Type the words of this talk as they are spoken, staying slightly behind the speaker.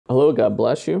Hello, God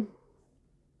bless you.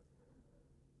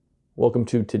 Welcome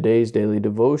to today's daily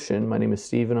devotion. My name is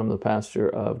Stephen. I'm the pastor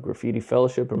of Graffiti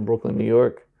Fellowship in Brooklyn, New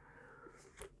York.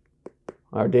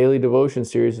 Our daily devotion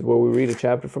series is where we read a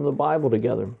chapter from the Bible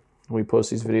together. We post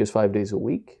these videos 5 days a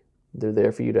week. They're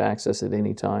there for you to access at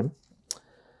any time.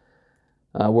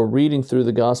 We're reading through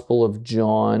the Gospel of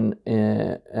John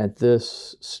at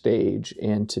this stage,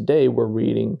 and today we're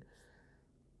reading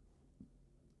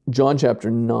John chapter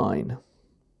 9.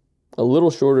 A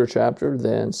little shorter chapter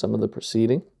than some of the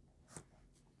preceding.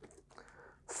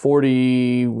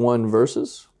 41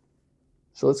 verses.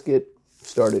 So let's get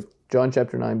started. John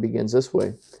chapter 9 begins this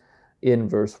way in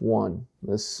verse 1.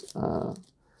 This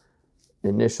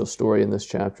initial story in this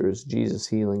chapter is Jesus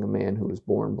healing a man who was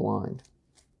born blind.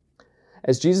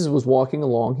 As Jesus was walking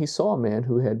along, he saw a man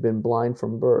who had been blind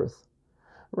from birth.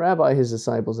 Rabbi, his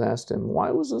disciples asked him,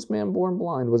 "Why was this man born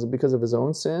blind? Was it because of his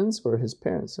own sins or his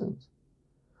parents' sins?"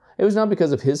 "It was not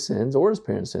because of his sins or his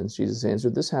parents' sins," Jesus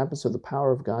answered. "This happened so the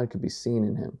power of God could be seen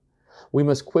in him. We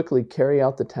must quickly carry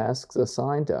out the tasks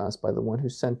assigned to us by the one who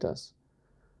sent us.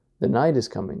 The night is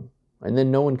coming, and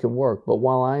then no one can work. But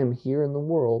while I am here in the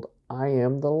world, I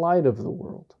am the light of the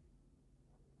world."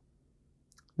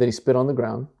 Then he spit on the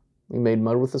ground. He made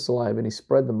mud with the saliva, and he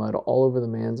spread the mud all over the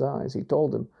man's eyes. He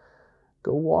told him,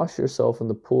 "Go wash yourself in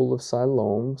the pool of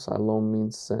Siloam." Siloam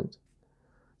means sent.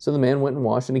 So the man went and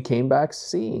washed, and he came back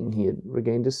seeing. He had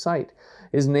regained his sight.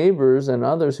 His neighbors and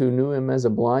others who knew him as a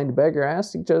blind beggar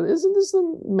asked each other, "Isn't this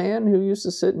the man who used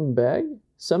to sit and beg?"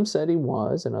 Some said he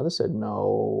was, and others said,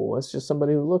 "No, that's just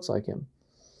somebody who looks like him."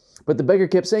 But the beggar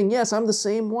kept saying, "Yes, I'm the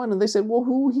same one." And they said, "Well,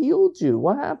 who healed you?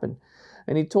 What happened?"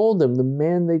 And he told them, "The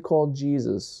man they called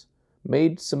Jesus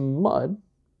made some mud,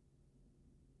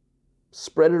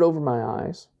 spread it over my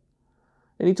eyes,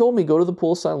 and he told me, 'Go to the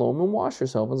pool of Siloam and wash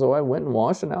yourself.' And so I went and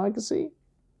washed, and now I can see."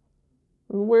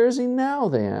 "And where is he now?"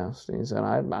 they asked. And he said,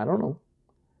 I don't know."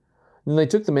 Then they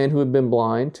took the man who had been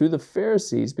blind to the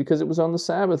Pharisees, because it was on the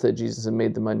Sabbath that Jesus had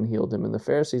made the mud and healed him. And the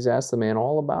Pharisees asked the man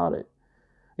all about it.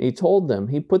 And he told them,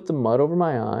 "He put the mud over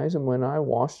my eyes, and when I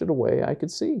washed it away, I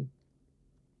could see."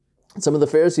 Some of the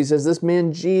Pharisees says, "This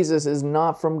man Jesus is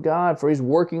not from God, for he's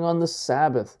working on the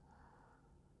Sabbath."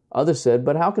 Others said,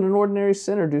 "But how can an ordinary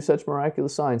sinner do such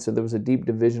miraculous signs?" So there was a deep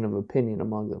division of opinion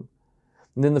among them.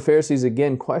 And then the Pharisees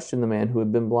again questioned the man who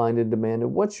had been blind and demanded,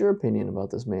 "What's your opinion about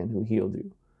this man who healed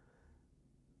you?"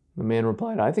 The man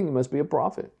replied, "I think he must be a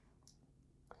prophet."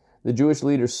 The Jewish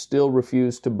leaders still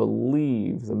refused to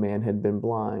believe the man had been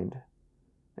blind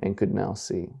and could now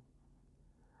see.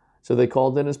 So they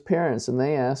called in his parents and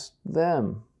they asked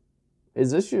them,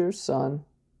 "Is this your son?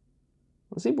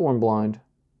 Was he born blind?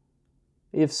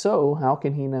 If so, how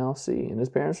can he now see?" And his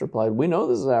parents replied, "We know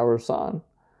this is our son,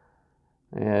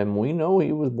 and we know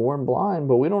he was born blind,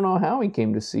 but we don't know how he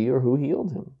came to see or who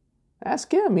healed him.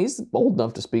 Ask him. He's old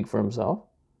enough to speak for himself."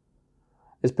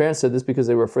 His parents said this because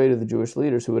they were afraid of the Jewish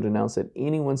leaders who had announced that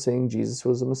anyone saying Jesus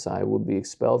was the Messiah would be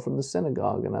expelled from the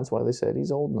synagogue, and that's why they said,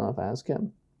 "He's old enough, ask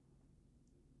him."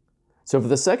 So for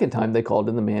the second time, they called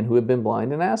in the man who had been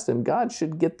blind and asked him, "God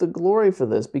should get the glory for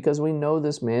this, because we know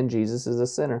this man Jesus is a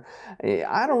sinner."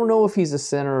 "I don't know if he's a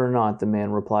sinner or not," the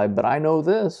man replied, "but I know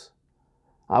this.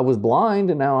 I was blind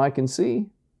and now I can see."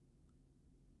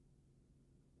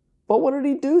 "But what did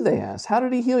he do?" they asked. "How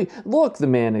did he heal you?" "Look," the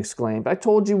man exclaimed, "I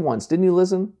told you once. Didn't you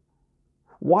listen?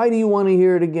 Why do you want to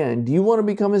hear it again? Do you want to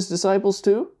become his disciples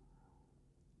too?"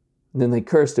 And then they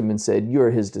cursed him and said,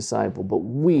 "You're his disciple, but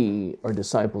we are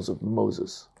disciples of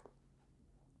Moses.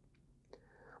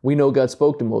 We know God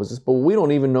spoke to Moses, but we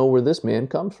don't even know where this man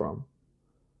comes from."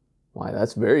 "Why,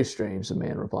 that's very strange," the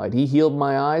man replied. "He healed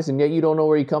my eyes, and yet you don't know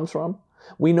where he comes from?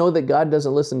 We know that God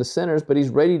doesn't listen to sinners, but he's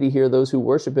ready to hear those who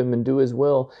worship him and do his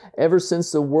will. Ever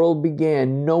since the world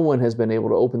began, no one has been able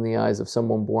to open the eyes of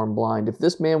someone born blind. If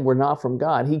this man were not from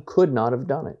God, he could not have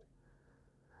done it."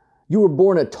 "You were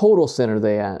born a total sinner,"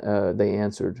 they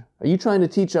answered. "Are you trying to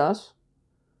teach us?"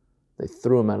 They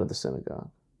threw him out of the synagogue.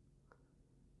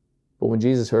 But when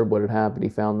Jesus heard what had happened, he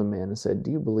found the man and said,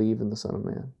 "Do you believe in the Son of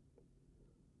Man?"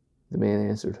 The man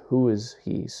answered, "Who is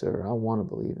he, sir? I want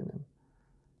to believe in him."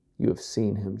 "You have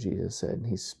seen him," Jesus said, "and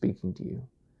he's speaking to you."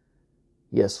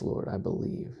 "Yes, Lord, I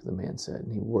believe," the man said,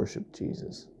 and he worshiped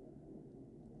Jesus.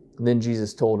 And then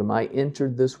Jesus told him, "I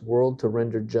entered this world to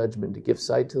render judgment, to give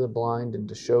sight to the blind, and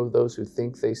to show those who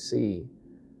think they see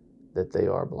that they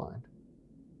are blind."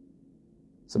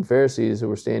 Some Pharisees who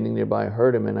were standing nearby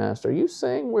heard him and asked, "Are you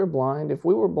saying we're blind? If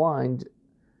you were blind,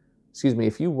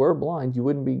 you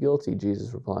wouldn't be guilty."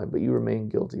 Jesus replied, "But you remain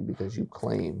guilty because you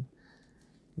claim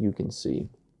you can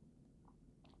see."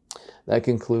 That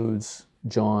concludes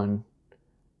John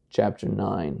chapter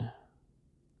 9.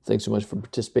 Thanks so much for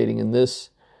participating in this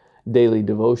daily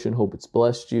devotion. Hope it's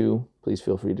blessed you. Please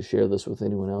feel free to share this with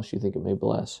anyone else you think it may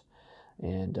bless.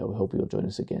 And we hope you'll join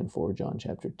us again for John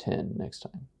chapter 10 next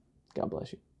time. God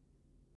bless you.